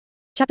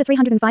Chapter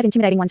 305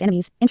 Intimidating one's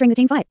enemies. Entering the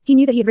team fight, he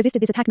knew that he had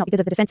resisted this attack not because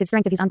of the defensive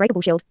strength of his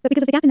unbreakable shield, but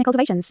because of the gap in their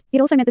cultivations. It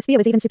also meant the spear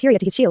was even superior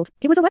to his shield.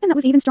 It was a weapon that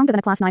was even stronger than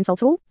a Class 9 soul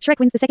tool. Shrek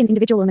wins the second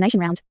individual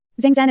elimination round.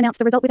 Zhang Zan announced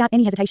the result without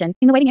any hesitation.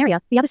 In the waiting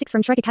area, the other 6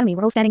 from Shrek Academy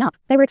were all standing up.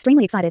 They were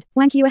extremely excited.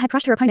 Wang Qiu had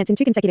crushed her opponents in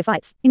 2 consecutive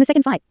fights. In the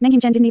second fight, Meng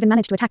Hingzhen didn't even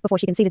manage to attack before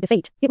she conceded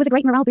defeat. It was a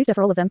great morale booster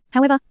for all of them.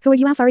 However, Hua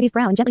Yuao furrowed his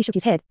brow and gently shook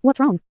his head. What's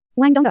wrong?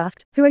 Wang Donga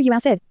asked. Hua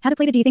Yuao said, how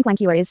depleted do you think Wang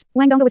Qiu is?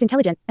 Wang Donga was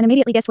intelligent and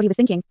immediately guessed what he was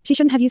thinking. She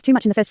shouldn't have used too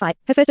much in the first fight.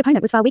 Her first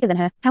opponent was far weaker than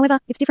her. However,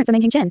 it's different for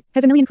Meng Hingzhen. Her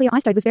vermilion clear eye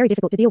stone was very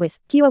difficult to deal with.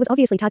 Qiu was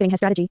obviously targeting her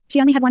strategy.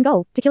 She only had one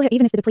goal, to kill her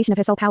even if the depletion of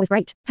her soul power was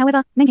great.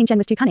 However, Meng Hingzhen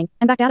was too cunning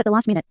and backed out at the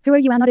last minute. Hua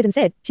Yuao nodded and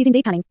said, she's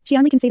indeed cunning. She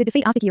only conceded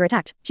defeat after Qiu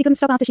attacked. She couldn't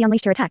stop after she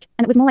unleashed her attack,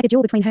 and it was more like a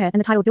duel between her and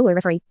the titled Douluo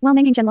referee. While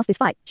Meng Hingzhen lost this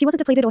fight, she wasn't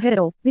depleted or hurt at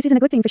all. This isn't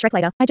a good thing for Shrek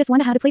later. I just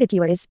wonder how depleted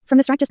Qiu is. From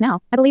the strike just now,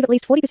 I believe at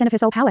least 40% of her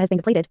soul power has been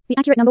depleted. The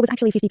accurate number was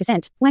actually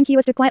 50%. Wang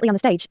Qiu stood quietly on the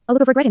stage, a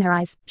look of regret in her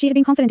eyes. She had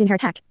been confident in her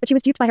attack, but she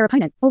was duped by her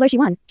opponent. Although she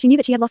won, she knew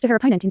that she had lost to her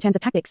opponent in terms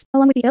of tactics.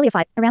 Along with the earlier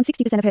fight, around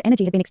 60% of her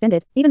energy had been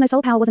expended. Even though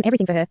soul power wasn't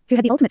everything for her, who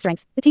had the ultimate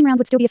strength, the team round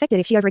would still be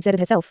affected if she overexerted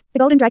herself. The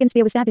golden dragon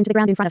spear was stabbed into the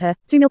ground in front of her.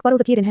 2 milk bottles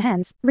appeared in her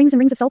hands. Rings and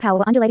rings of soul power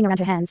were undulating around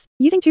her hands.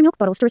 Using 2 milk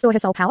bottles to restore her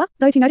soul power?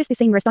 Those who noticed this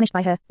scene were astonished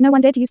by her. No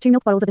one dared to use 2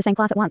 milk bottles of the same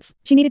class at once.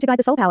 She needed to guide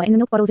the soul power in the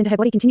milk bottles into her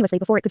body continuously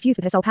before it could fuse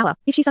with her soul power.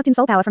 If she sucked in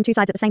soul power from 2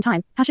 sides at the same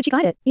time, how should she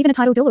guide it? Even a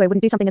titled Douluo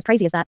wouldn't do something as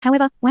crazy as that.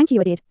 However, Wang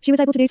Qiu did. She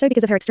was able to do so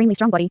because of her extremely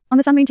strong body. On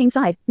the Sun Moon team's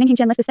side, Meng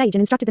Hingzhen left the stage and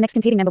instructed the next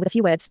competing member with a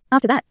few words.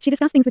 After that, she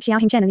discussed things with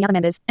Xiao Hingzhen and the other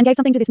members, and gave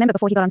something to this member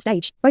before he got on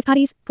stage. Both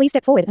parties, please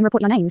step forward and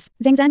report your names.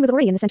 Zhang Zan was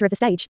already in the center of the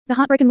stage. The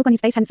heartbroken look on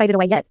his face hadn't faded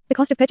away yet. The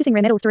cost of purchasing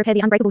rare metals to repair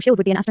the unbreakable shield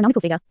would be an astronomical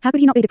figure. How could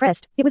he not be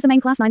depressed? It was the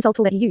main Class 9 soul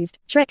tool that he used.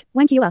 Shrek,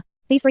 Wang Qiu.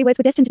 These 3 words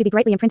were destined to be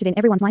greatly imprinted in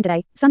everyone's mind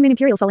today. Sun Moon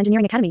Imperial Soul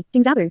Engineering Academy,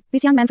 Ding Zabu.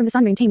 This young man from the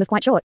Sun Moon team was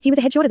quite short. He was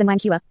a head shorter than Wang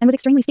Qiu and was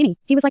extremely skinny.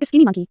 He was like a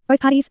skinny monkey.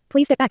 Both parties,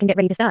 please step back and get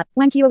ready to start.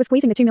 Wang Qiu was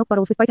squeezing the 2 milk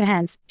bottles with both her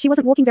hands. She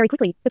wasn't walking very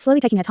quickly, but slowly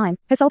taking her time.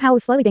 Her soul power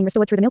was slowly being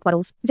restored through the milk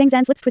bottles. Zhang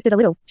Zan's lips twisted a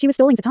little. She was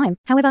stalling for time.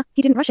 However,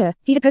 he didn't rush her.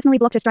 He had personally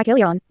blocked her strike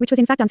earlier on, which was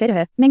in fact unfair to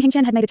her. Meng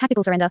Hingzhen had made a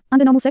tactical surrender.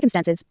 Under normal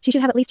circumstances, she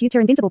should have at least used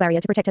her invincible barrier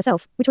to protect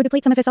herself, which would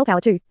deplete some of her soul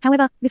power too.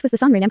 However, this was the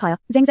Sun Moon Empire.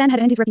 Zhang Zan had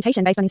earned his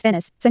reputation based on his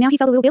fairness, so now he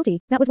felt a little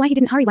guilty. That was why he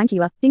didn't hurry Wang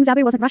Qiu. Ding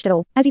Zabu wasn't rushed at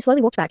all. As he slowly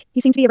walked back,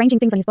 he seemed to be arranging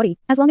things on his body.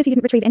 As long as he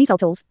didn't retrieve any soul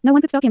tools, no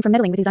one could stop him from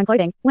meddling with his own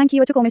clothing. Wang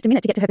Qiu took almost a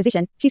minute to get to her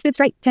position. She stood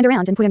straight, turned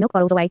around and put her milk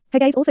bottles away. Her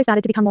gaze also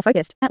started to become more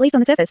focused. At least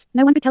on the surface,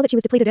 no one could tell that she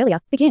was depleted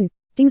earlier. Begin.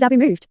 Ding Zabu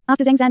moved.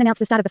 After Zhang Zan announced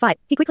the start of the fight,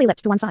 he quickly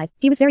leapt to one side.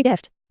 He was very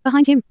deft.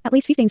 Behind him, at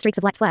least 15 streaks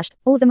of lights flashed.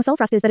 All of them were soul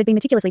thrusters that had been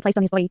meticulously placed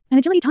on his body. An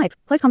agility type,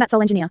 close combat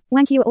soul engineer.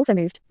 Wang Qiu also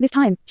moved. This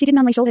time, she didn't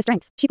unleash all her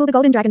strength. She pulled the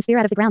golden dragon spear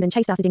out of the ground and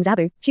chased after Ding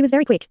Zabu. She was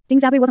very quick. Ding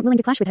Zabu wasn't willing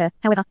to clash with her,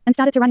 however, and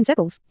started to run in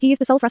circles. He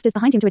used the soul thrusters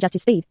behind him to adjust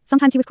his speed.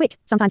 Sometimes he was quick,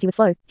 sometimes he was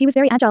slow. He was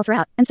very agile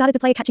throughout, and started to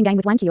play a catching game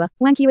with Wang Qiu.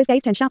 Wang Qiu's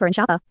gaze turned sharper and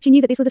sharper. She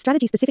knew that this was a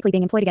strategy specifically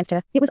being employed against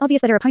her. It was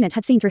obvious that her opponent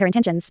had seen through her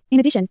intentions.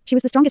 In addition, she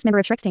was the strongest member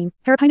of Shrek's team.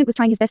 Her opponent was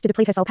trying his best to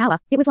deplete her soul power.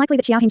 It was likely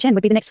that Xiao Hingzhen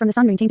would be the next from the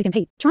Sun Moon team to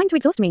compete. Trying to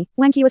exhaust me,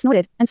 Wang Qiu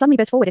snorted, and suddenly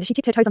burst forward as she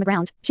tipped her toes on the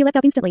ground. She leapt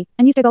up instantly,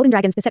 and used her golden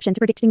dragon's perception to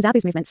predict Ding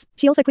Zabu's movements.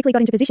 She also quickly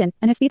got into position,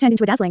 and her spear turned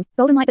into a dazzling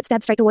golden light that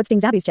stabbed straight towards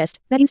Ding Zabu's chest.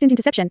 That instant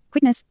interception,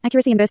 quickness,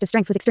 accuracy and burst of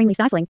strength was extremely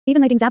stifling.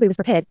 Even though Ding Zabu was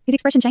prepared, his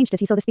expression changed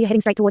as he saw the spear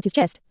heading straight towards his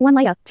chest. 1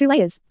 layer, 2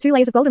 layers. 2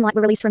 layers of golden light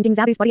were released from Ding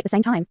Zabu's body at the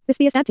same time. The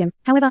spear stabbed him.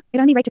 However, it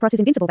only raked across his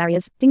invincible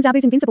barriers. Ding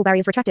Zabu's invincible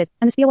barriers retracted,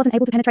 and the spear wasn't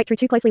able to penetrate through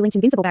 2 closely linked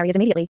invincible barriers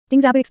immediately.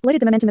 Ding Zabu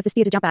exploited the momentum of the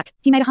spear to jump back.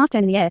 He made a half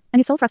turn in the air, and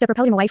his soul thruster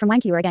propelled him away from Wang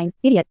Qiu again.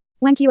 Idiot.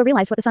 Wang Qiu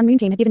realized what the Sun Moon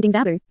team had given Ding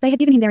Zabu. They had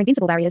given him their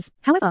invincible barriers.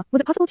 However,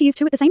 was it possible to use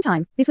 2 at the same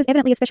time? This was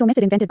evidently a special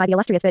method invented by the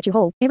illustrious Virtue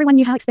Hall. Everyone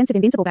knew how expensive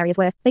invincible barriers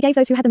were. They gave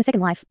those who had them a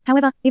second life.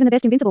 However, even the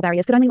best invincible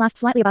barriers could only last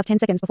slightly above 10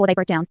 seconds before they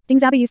broke down. Ding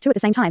Zabu used 2 at the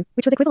same time,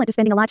 which was equivalent to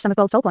spending a large sum of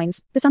gold soul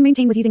coins. The Sun Moon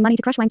team was using money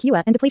to crush Wang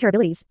Qiu and deplete her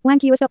abilities. Wang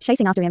Qiu stopped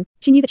chasing after him.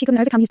 She knew that she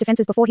couldn't overcome his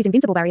defenses before his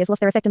invincible barriers lost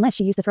their effect unless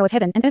she used the throw of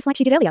heaven and earth like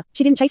she did earlier.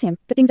 She didn't chase him,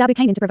 but Ding Zabu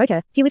came in to provoke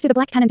her. He lifted a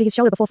black cannon to his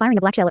shoulder before firing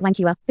a black shell at Wang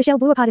Qiu. The shell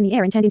blew apart in the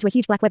air and turned into a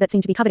huge black web that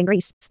seemed to be covered in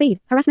grease. Speed,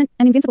 harassment,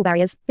 and invincible barriers.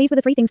 These were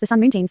the 3 things the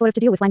Sun Moon team thought of to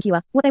deal with Wang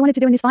Qiu. What they wanted to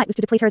do in this fight was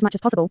to deplete her as much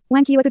as possible.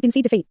 Wang Qiu could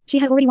concede defeat. She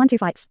had already won 2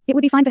 fights. It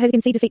would be fine for her to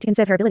concede defeat to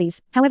conserve her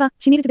abilities. However,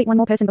 she needed to beat one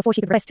more person before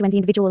she could progress to end the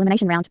individual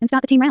elimination round and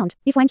start the team round.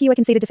 If Wang Qiu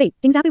conceded defeat,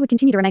 Ding Zabu would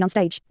continue to remain on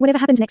stage. Whatever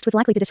happened next was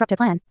likely to disrupt her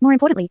plan. More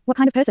importantly, what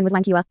kind of person was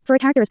Wang Qiu? For a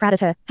character as proud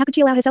as her, how could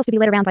she allow herself to be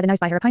led around by the nose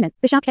by her opponent?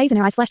 The sharp gaze in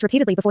her eyes flashed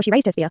repeatedly before she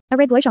raised her spear. A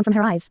red glow shone from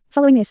her eyes.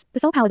 Following this, the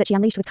soul power that she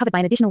unleashed was covered by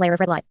an additional layer of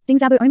red light. Ding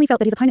Zabu only felt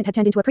that his opponent had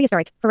turned into a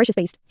prehistoric, ferocious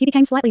beast. He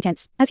became slightly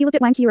tense. As he looked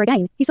at Wang Qiu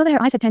again, he saw that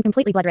her eyes had turned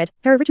completely blood red.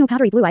 Her original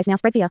powdery blue eyes now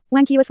spread fear.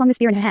 Wang Qiu swung the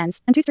spear in her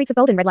hands, and 2 streaks of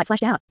golden red light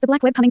flashed out. The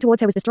black web coming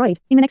towards her was destroyed.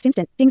 In the next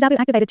instant, Ding Zabu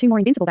activated 2 more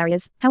invincible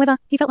barriers. However,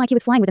 he felt like he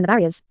was flying within the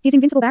barriers. His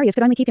invincible barriers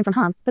could only keep him from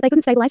harm, but they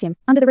couldn't stabilize him.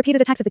 Under the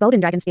repeated attacks of the golden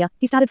dragon spear,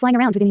 he started flying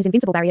around within his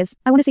invincible barriers.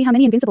 I want to see how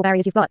many invincible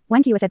barriers you've got,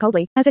 Wang Qiu said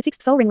coldly. As her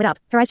 6th soul ring lit up,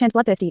 her eyes turned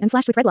bloodthirsty and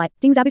flashed with red light.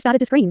 Ding Zabu started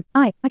to scream.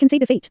 I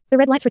concede defeat. The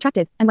red lights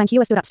retracted, and Wang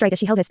Qiu stood up straight as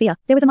she held her spear.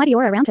 There was a mighty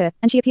aura around her,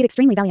 and she appeared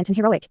extremely valiant and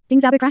heroic.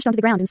 Ding Zabu crashed onto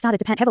the ground and started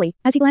to pant heavily.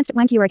 As he glanced at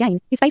Wang Qiu again,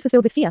 his face was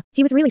filled with fear.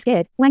 He was really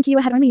scared. Wang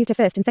Qiu had only only used her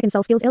first and second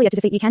soul skills earlier to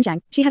defeat Yi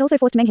Kanchang. She had also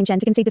forced Meng Hengchen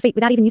to concede defeat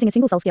without even using a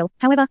single soul skill.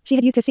 However, she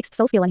had used her sixth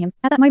soul skill on him.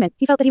 At that moment,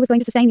 he felt that he was going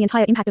to sustain the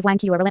entire impact of Wang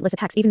Qiu's relentless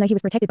attacks even though he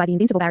was protected by the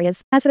invincible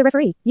barriers. As for the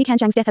referee, Yi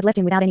Kanchang's death had left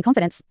him without any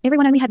confidence.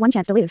 Everyone only had one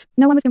chance to live.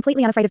 No one was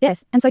completely unafraid of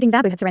death, and so Ding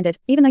Xiaobu had surrendered.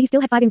 Even though he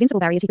still had 5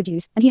 invincible barriers he could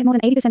use, and he had more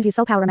than 80% of his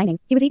soul power remaining,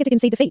 he was eager to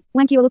concede defeat.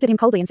 Wang Qiu looked at him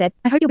coldly and said,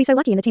 "I hope you'll be so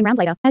lucky in the team round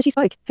later." As she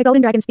spoke, her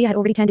golden dragon spear had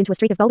already turned into a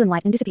streak of golden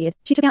light and disappeared.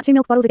 She took out 2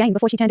 milk bottles again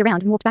before she turned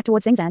around and walked back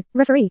towards Zheng Zan.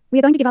 "Referee, we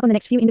are going to give up on the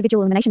next few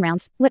individual elimination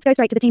rounds. Let's go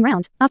straight to the team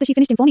round." After she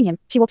finished informing him,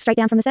 she walked straight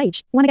down from the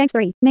stage. 1 against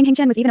 3. Meng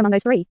Hengchen was even among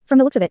those 3. From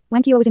the looks of it,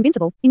 Wang Qiu was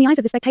invincible. In the eyes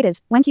of the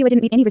spectators, Wang Qiu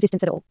didn't meet any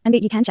resistance at all, and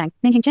beat Yi Kanchang,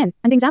 Meng Hengchen,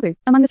 and Ding Xiaobu.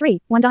 Among the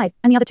 3, 1 died,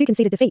 and the other 2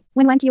 conceded defeat.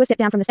 When Wang Qiu stepped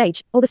down from the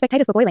stage, all the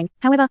spectators were boiling.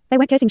 However, they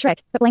weren't cursing Shrek,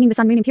 but blaming the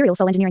Sun Moon Imperial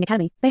Soul Engineering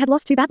Academy. They had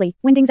lost too badly.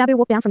 When Ding Xiaobu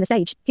walked down from the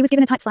stage, he was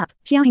given a tight slap.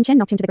 Xiao Hengchen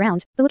knocked him to the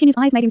ground. The look in his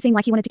eyes made him seem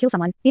like he wanted to kill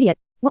someone. "Idiot.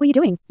 What were you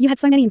doing? You had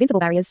so many invincible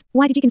barriers.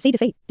 Why did you concede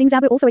defeat?" Ding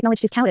Xiaobu also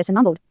acknowledged his cowardice and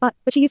mumbled, but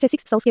she used her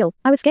 6th soul skill.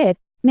 "I was scared."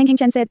 Meng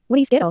Hengchen said, "What are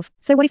you scared of?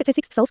 So what if it's her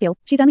 6th soul skill?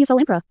 She's only a soul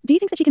emperor. Do you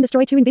think that she can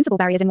destroy 2 invincible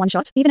barriers in one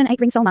shot? Even an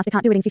 8-ring soul master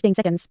can't do it in 15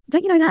 seconds.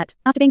 Don't you know that?"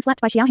 After being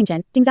slapped by Xiao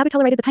Hengchen, Ding Xiaobu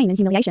tolerated the pain and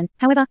humiliation.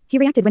 However, he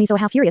reacted when he saw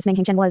how furious Meng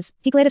Hengchen was.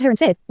 He glared at her and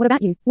said, "What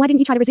about you? Why didn't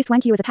you try to resist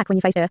Wang Qiu's attack when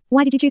you faced her?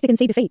 Why did you choose to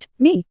concede defeat?"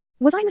 "Me?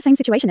 Was I in the same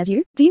situation as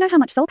you? Do you know how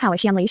much soul power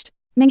she unleashed?"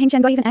 Meng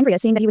Hengchen got even angrier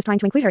seeing that he was trying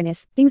to include her in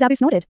this. Ding Xiaobu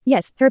snorted.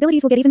 "Yes, her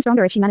abilities will get even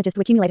stronger if she manages to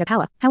accumulate her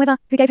power. However,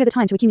 who gave her the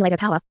time to accumulate her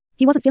power?"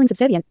 He wasn't feeling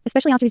subservient,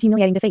 especially after his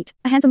humiliating defeat.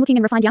 A handsome-looking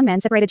and refined young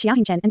man separated Xiao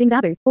Hengchen and Ding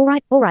Xiaobu. All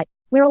right.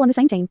 We're all on the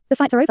same team. The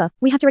fights are over.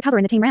 We have to recover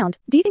in the team round.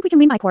 Do you think we can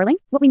win by quarreling?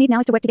 What we need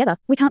now is to work together.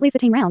 We can't lose the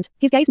team round."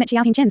 His gaze met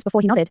Xiao Hengchen's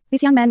before he nodded.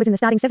 This young man was in the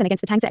starting 7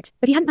 against the Tang Sect,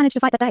 but he hadn't managed to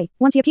fight that day.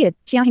 Once he appeared,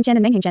 Xiao Hengchen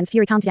and Meng Hengchen's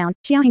fury calmed down.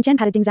 Xiao Hengchen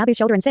patted Ding Xiaobu's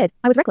shoulder and said,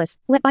 "I was reckless.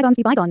 Let bygones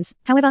be bygones.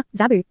 However,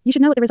 Xiaobu, you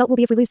should know what the result will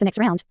be if we lose the next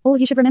round. All of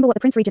you should remember what the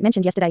Prince Regent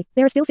mentioned yesterday.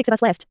 There are still 6 of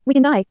us left. We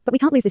can die, but we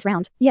can't lose this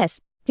round." "Yes."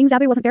 Ding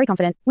Xiaobu wasn't very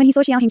confident. When he saw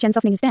Xiao Hengchen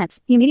softening his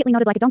stance, he immediately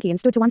nodded like a donkey and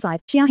stood to one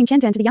side. Xiao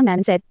Hengchen turned to the young man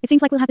and said, "It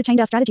seems like we'll have to change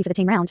our strategy for the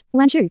team round.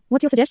 Lan Shu,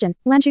 what's your suggestion?"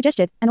 Lan Shu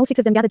gestured, and all 6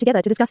 of them gathered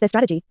together to discuss their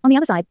strategy. On the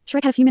other side,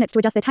 Shrek had a few minutes to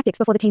adjust their tactics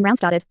before the team round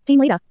started. "Team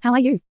leader, how are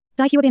you?"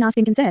 Dai Huabin asked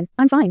in concern.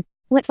 "I'm fine.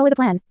 Let's follow the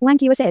plan," Wang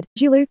Qiu said.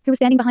 Zhu Lu, who was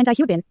standing behind Dai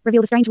Huabin,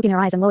 revealed a strange look in her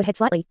eyes and lowered her head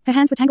slightly. Her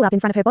hands were tangled up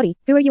in front of her body.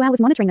 Huo Yue was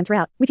monitoring them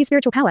throughout. With his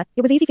spiritual power,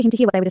 it was easy for him to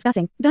hear what they were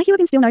discussing. Dai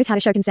Huabin still knows how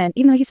to show concern,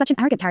 even though he's such an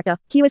arrogant character.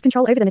 Qiu's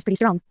control over them is pretty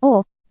strong.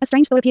 A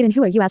strange thought appeared in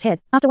Huo Yue's head.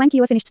 After Wang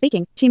Qiu finished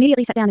speaking, she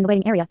immediately sat down in the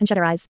waiting area and shut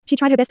her eyes. She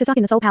tried her best to suck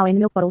in the soul power in the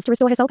milk bottles to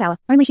restore her soul power.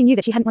 Only she knew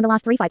that she hadn't won the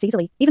last 3 fights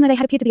easily, even though they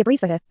had appeared to be a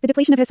breeze for her. The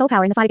depletion of her soul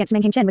power in the fight against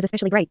Meng Hengchen was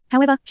especially great.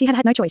 However, she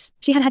had no choice.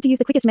 She had to use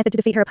the quickest method to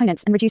defeat her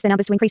opponents and reduce their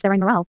numbers to increase their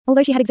own morale.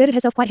 Although she had exerted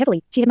herself quite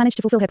heavily, she had managed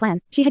to fulfill her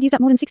plan. She had used up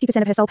more than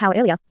 60% of her soul power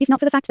earlier. If not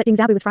for the fact that Ding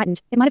Xiaobu was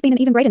frightened, it might have been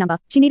an even greater number.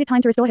 She needed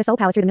time to restore her soul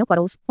power through the milk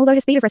bottles. Although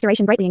her speed of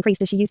restoration greatly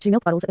increased as she used 2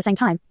 milk bottles at the same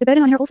time, the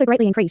burden on her also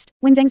greatly increased.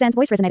 When Zheng Zan's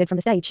voice resonated from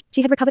the stage,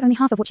 she had recovered only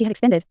half of what she had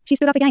expended. She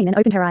stood up again and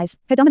opened her eyes.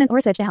 Her dominant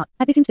aura surged out.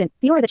 At this instant,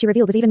 the aura that she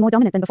revealed was even more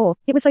dominant than before.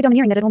 It was so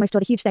domineering that it almost tore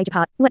the huge stage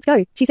apart. "Let's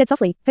go," she said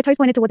softly. Her toes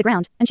pointed toward the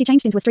ground, and she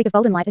changed into a streak of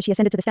golden light as she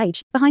ascended to the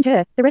stage. Behind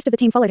her, the rest of the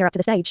team followed her up to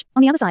the stage.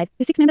 On the other side,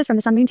 the 6 members from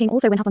the Sun Moon team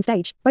also went up on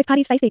stage. Both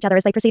parties faced each other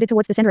as they proceeded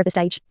towards the center of the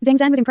stage. Zheng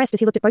Zan was impressed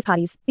as he looked at both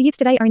parties. The youths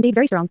today are indeed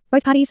very strong.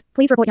 Both parties,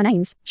 please report your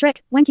names.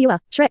 Shrek, Wang Qiu,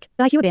 Shrek,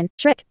 Dai Huabin,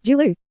 Shrek, Zhu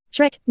Lu.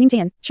 Shrek,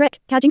 Ningtian, Shrek,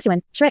 Cao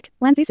Jingxuan, Shrek,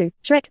 Lan Susu,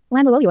 Shrek,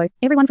 Lan Luoluo.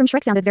 Everyone from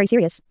Shrek sounded very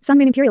serious. Sun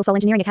Moon Imperial Soul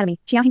Engineering Academy,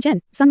 Xiao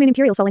Hengchen. Sun Moon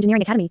Imperial Soul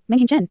Engineering Academy, Meng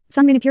Hengchen.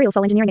 Sun Moon Imperial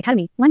Soul Engineering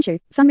Academy, Lan Shu.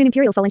 Sun Moon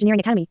Imperial Soul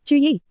Engineering Academy, Chu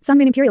Yi. Sun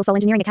Moon Imperial Soul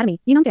Engineering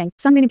Academy, Yinonggang.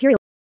 Sun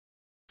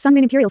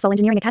Moon Imperial Soul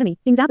Engineering Academy,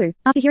 Ding Xiaobu.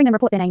 After hearing them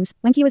report their names,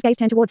 Wang Qiu's gaze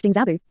turned towards Ding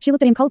Xiaobu. She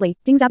looked at him coldly.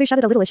 Ding Xiaobu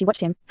shuddered a little as she watched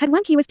him. Had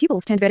Wang Qiu's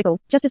pupils turned vertical?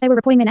 Just as they were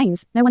reporting their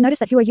names, no one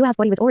noticed that Huo Yue's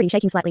body was already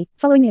shaking slightly.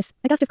 Following this,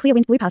 a gust of clear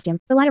wind blew past him.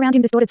 The light around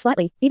him distorted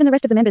slightly. Even the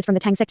rest of the members from the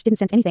Tang Sect didn't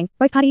sense anything.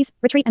 Both parties,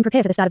 retreat and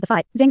prepare for the start of the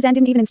fight. Zheng Zan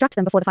didn't even instruct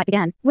them before the fight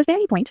began. Was there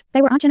any point?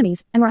 They were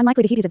arch-enemies, and were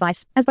unlikely to heed his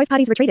advice. As both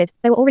parties retreated,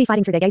 they were already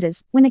fighting through their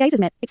gazes. When their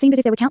gazes met, it seemed as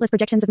if there were countless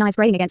projections of knives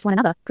grating against one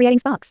another, creating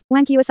sparks.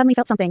 Wang Qiu suddenly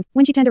felt something.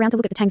 When she turned around to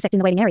look at the Tang Sect in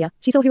the waiting area,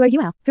 she saw Huo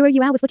Yue. Huo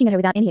Yue was looking at her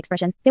without any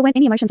expression. There weren't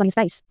any emotions on his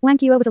face. Wang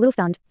Qiu was a little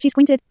stunned. She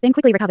squinted, then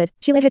quickly recovered.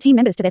 She led her team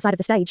members to their side of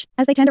the stage.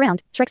 As they turned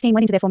around, Shrek's team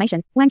went into their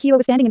formation. Wang Qiu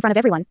was standing in front of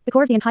everyone, the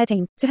core of the entire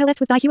team. To her left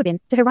was Dai Huabin,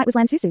 to her right was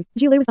Lan Susu.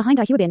 Zhu Lu was behind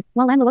Dai Huabin,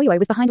 while Lan Luoluo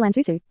was behind Lan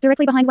Susu.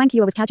 Directly behind Wang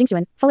Qiu was Cao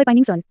Jingxuan, followed by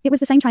Ningxun. It was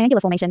the same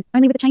triangular formation,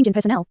 only with a change in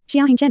personnel.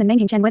 Xiao Hengchen and Meng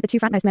Hengchen weren't the 2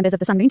 frontmost members of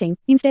the Sun Moon team.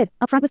 Instead,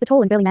 up front was the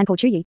tall and burly man called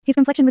Chu Yi. His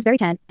complexion was very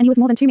tan, and he was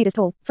more than 2 meters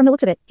tall. From the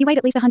looks of it, he weighed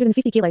at least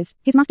 150 kilos.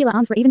 His muscular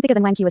arms were even thicker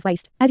than Wang Qiu's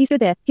waist. As he stood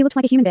there, he looked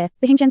like a human bear.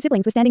 The Hengchen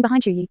siblings were standing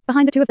behind Chu Yi.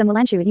 Behind the 2 of them were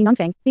Lan Shu and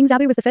Yinongfeng. Ding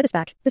Xiaobu was the furthest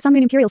back. The Sun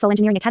Moon Imperial Soul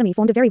Engineering Academy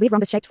formed a very weird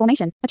rhombus-shaped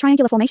formation, a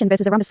triangular formation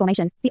versus a rhombus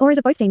formation. The auras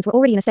of both teams were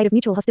already in a state of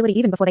mutual hostility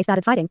even before they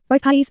started fighting.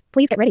 Both parties,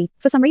 please get ready.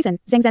 For some reason,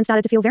 Zheng Zan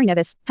started to feel very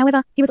nervous.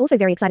 However, he was also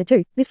very excited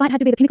too. This fight had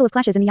to be the pinnacle of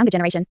clashes in the younger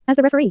generation. As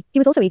the referee, he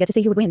was also eager to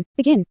see who would win.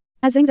 Begin.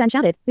 As Zheng Zan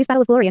shouted, this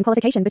battle of glory and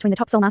qualification between the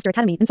top Soul Master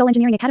Academy and Soul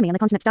Engineering Academy on the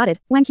continent started.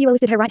 Wang Qiu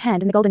lifted her right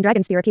hand and the golden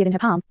dragon spear appeared in her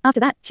palm. After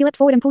that, she leapt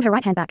forward and pulled her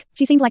right hand back.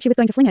 She seemed like she was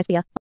going to fling her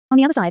spear. On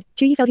the other side,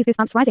 Chu Yi felt his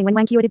goosebumps rising when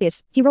Wang Qiu did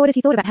this. He roared as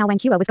he thought about how Wang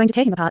Qiu was going to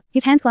tear him apart.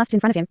 His hands clasped in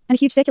front of him, and a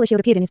huge circular shield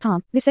appeared in his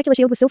palm. This circular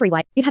shield was silvery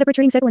white. It had a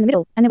protruding circle in the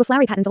middle, and there were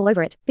flowery patterns all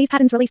over it. These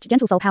patterns released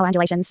gentle soul power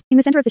undulations. In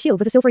the center of the shield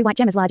was a silvery white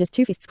gem as large as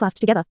two fists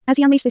clasped together. As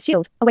he unleashed this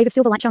shield, a wave of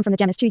silver light shone from the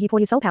gem as Chu Yi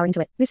poured his soul power into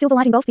it. This silver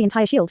light engulfed the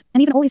entire shield,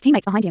 and even all his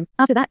teammates behind him.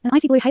 After that, an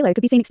icy blue halo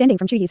could be seen extending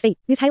from Chu Yi's feet.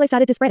 This halo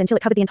started to spread until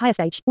it covered the entire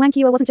stage. Wang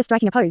Qiu wasn't just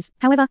striking a pose.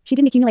 However, she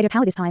didn't accumulate her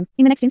power this time.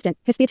 In the next instant,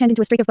 her spear turned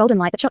into a streak of golden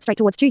light that shot straight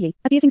towards Chu Yi.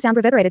 A piercing sound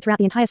reverberated throughout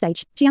the entire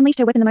stage. She unleashed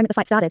her weapon the moment the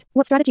fight started.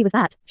 What strategy was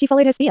that? She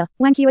followed her spear.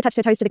 Wang Qiu touched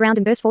her toes to the ground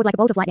and burst forward like a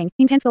bolt of lightning.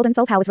 Intense golden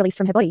soul power was released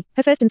from her body.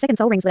 Her first and second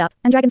soul rings lit up,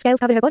 and dragon scales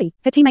covered her body.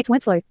 Her teammates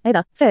weren't slow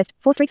either. First,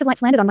 4 streaks of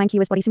lights landed on Wang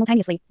Qiu's body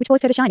simultaneously, which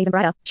caused her to shine even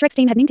brighter. Shrek's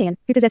team had Ningtian,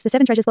 who possessed the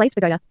 7 treasures glazed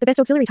pagoda, the best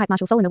auxiliary type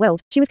martial soul in the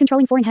world. She was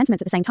controlling 4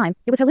 enhancements at the same time.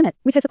 It was her limit.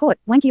 With her support,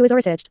 Wang Qiu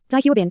aura surged.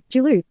 Dai Huobin,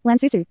 Doulu, Lan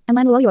Susu, and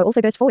Lan Luoyuo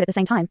also burst forward at the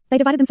same time. They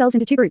divided themselves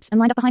into 2 groups and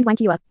lined up behind Wang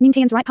Qiu.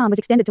 Ningtian's right palm was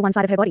extended to one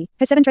side of her body.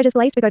 Her 7 treasures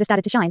glazed pagoda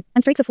started to shine,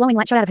 and streaks of flowing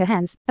light shot out of her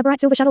hands. A bright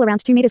silver shuttle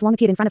around 2 meters long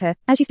appeared in front of her.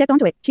 As she stepped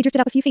onto it, she drifted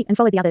up a few feet and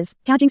followed the others.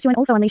 Cao Jingxuan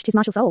also unleashed his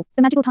martial soul.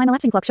 The magical time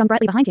elapsing clock shone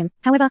brightly behind him.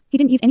 However, he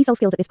didn't use any soul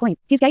skills at this point.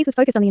 His gaze was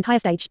focused on the entire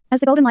stage.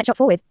 As the golden light shot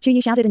forward, Chu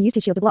Yi shouted and used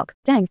his shield to block.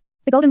 Dang!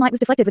 The golden light was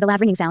deflected with a loud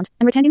ringing sound,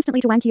 and returned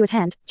instantly to Wang Qiu's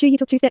hand. Chu Yi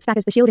took 2 steps back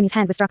as the shield in his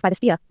hand was struck by the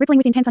spear, rippling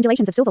with intense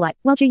undulations of silver light.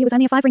 While Chu Yi was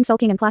only a 5-ring soul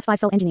king and class 5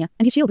 soul engineer,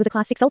 and his shield was a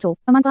class 6 soul tool.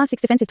 Among class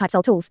 6 defensive type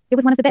soul tools, it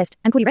was one of the best,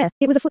 and pretty rare.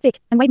 It was a foot thick,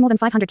 and weighed more than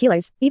 500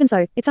 kilos. Even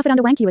so, it suffered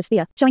under Wang Qiu's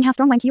spear, showing how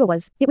strong Wang Qiu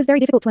was. It was very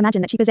difficult to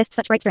imagine that she possessed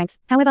such great strength.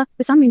 However,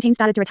 the Sun Moon team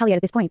started to retaliate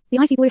at this point. The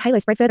icy blue halo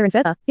spread further and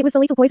further. It was the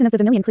lethal poison of the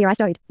vermilion clear ice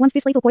toad. Once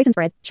this lethal poison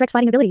spread, Shrek's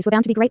fighting abilities were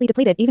bound to be greatly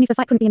depleted even if the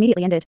fight couldn't be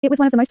immediately ended. It was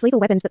one of the most lethal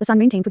weapons that the Sun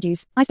Moon team could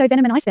use. Ice toad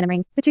venom and ice venom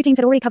ring. The 2 teams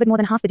had already covered more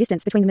than half the distance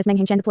between them as Meng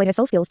Hingchen deployed her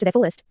soul skills to their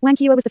fullest. Wang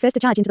Qiu was the first to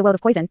charge into the world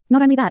of poison.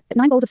 Not only that, but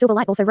 9 balls of silver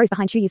light also rose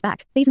behind Chu Yi's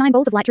back. These 9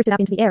 balls of light drifted up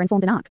into the air and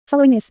formed an arc.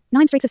 Following this,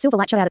 9 streaks of silver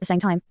light shot out at the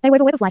same time. They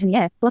wove a web of light in the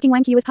air, blocking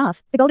Wang Qiu's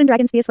path. The golden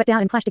dragon spear swept out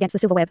and clashed against the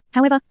silver web.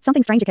 However,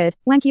 something strange occurred.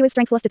 Wang Qiu's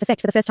strength lost its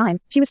effect for the first time.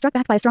 She was struck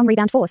back by a strong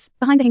rebound force.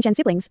 Behind the Hingchen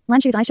siblings, Lan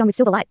Shu's eyes shone with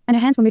silver light, and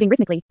her hands were moving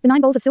rhythmically. The 9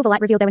 balls of silver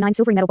light revealed there were 9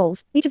 silvery metal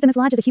balls, each of them as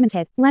large as a human's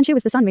head. Lan Shu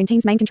was the Sun Moon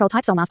team's main control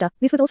type soul master.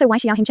 This was also why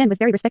Xiao Hingchen was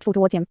very respectful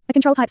towards him. A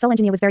control type soul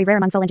engineer was very rare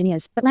among soul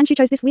engineers, but Lan Shu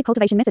chose this weird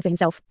cultivation method for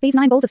himself. These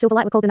 9 balls of silver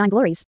light were called the 9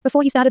 glories.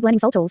 Before he started learning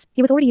soul tools,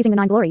 he was already using the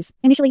 9 glories.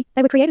 Initially,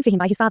 they were created for him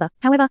by his father.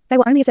 However, they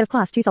were only a set of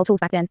class 2 soul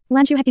tools back then.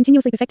 Lan Shu had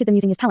continuously perfected them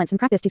using his talents and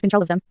practiced his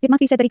control of them. It must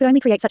be said that he could only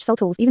create such soul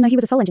tools even though he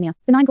was a soul engineer.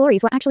 The 9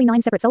 glories were actually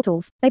 9 separate soul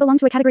tools. They belonged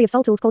to a category of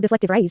soul tools called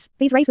deflective rays.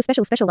 These rays were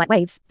special light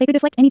waves. They could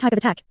deflect any type of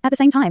attack. At the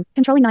same time,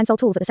 controlling 9 soul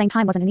tools at the same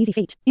time wasn't an easy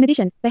feat. In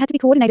addition, they had to be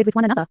coordinated with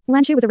one another.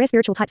 Lan Shu was a rare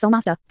spiritual type soul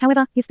master.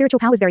 However, his spiritual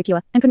power was very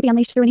pure and couldn't be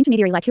unleashed through an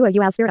intermediary like Huo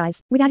Yuao's spirit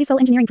eyes. Without his soul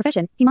engineering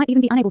profession, he might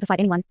even be unable to fight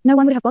anyone. No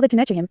one would have bothered to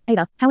nurture him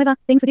either. However,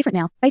 things were different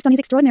now. Based on his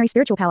extraordinary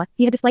spiritual power,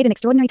 he had displayed an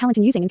extraordinary talent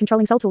in using and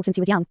controlling soul tools since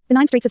he was young. The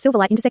 9 streaks of silver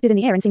light intersected in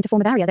the air and seemed to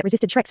form a barrier that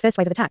resisted Shrek's first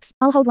wave of attacks.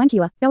 I'll hold Wang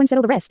Qiu. Go and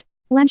settle the rest.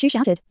 Lan Shu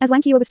shouted. As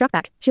Wang Qiu was struck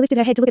back, she lifted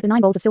her head to look at the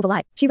 9 balls of silver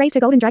light. She raised her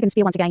golden dragon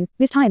spear once again.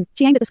 This time,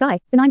 she aimed at the sky.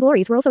 The 9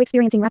 glories were also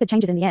experiencing rapid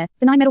changes in the air.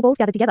 The 9 metal balls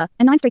gathered together,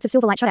 and 9 streaks of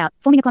silver light shot out,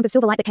 forming a clump of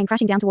silver light that came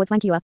crashing down towards Wang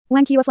Qiu.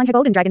 Wang Qiu flung her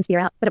golden dragon spear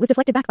out, but it was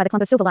deflected back by the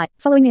clump of silver light.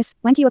 Following this,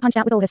 Wang Qiu punched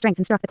out with all her strength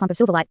and struck the clump of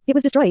silver light. It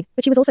was destroyed,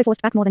 but she was also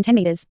forced back more than 10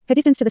 meters. Her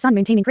distance to the Sun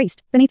Moon team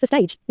increased. Beneath the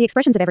stage, the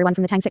expressions of everyone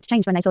from the Tang Sect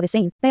changed when they saw this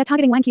scene. They are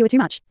targeting Wang Qiu too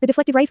much. The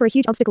deflective rays were a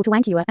huge obstacle to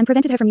Wang Qiu and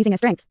prevented her from using her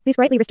strength. This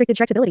greatly restricted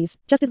Shrek's abilities.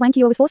 Just as Wang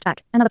Qiu was forced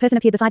back, another person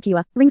appeared beside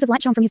Qiu. Rings of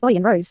light shone from his body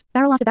and rose.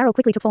 Barrel after barrel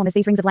quickly took form as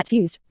these rings of light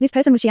fused. This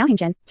person was Xiao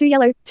Hingchen. 2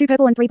 yellow, 2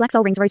 purple and 3 black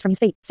soul rings rose from his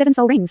feet. 7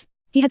 soul rings.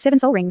 He had 7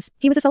 soul rings.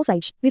 He was a soul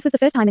sage. This was the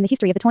first time in the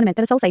history of the tournament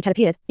that a soul sage had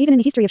appeared. Even in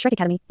the history of Shrek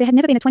Academy, there had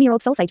never been a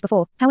 20-year-old soul sage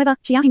before. However,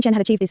 Xiao Hingchen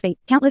had achieved this feat.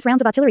 Countless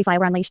rounds of artillery fire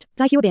were unleashed.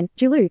 Dai Huobin,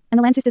 Douluo, and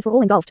the Lan sisters were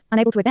all engulfed,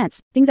 unable to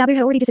advance. Ding Xiaobu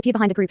had already disappeared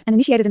behind the group and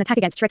initiated an attack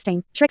against Shrek's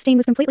team. Shrek's team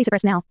was completely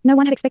suppressed now. No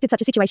one had expected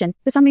such a situation.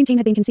 The Sun Moon team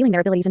had been concealing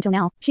their abilities until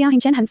now. Xiao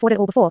Hingchen hadn't fought at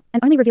all before,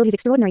 and only revealed his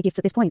extraordinary gifts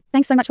at this point.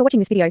 Thanks so much for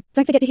watching this video.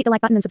 Don't forget to hit the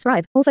like button and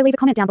subscribe. Also leave a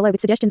comment down below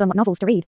with suggestions on what novels to read.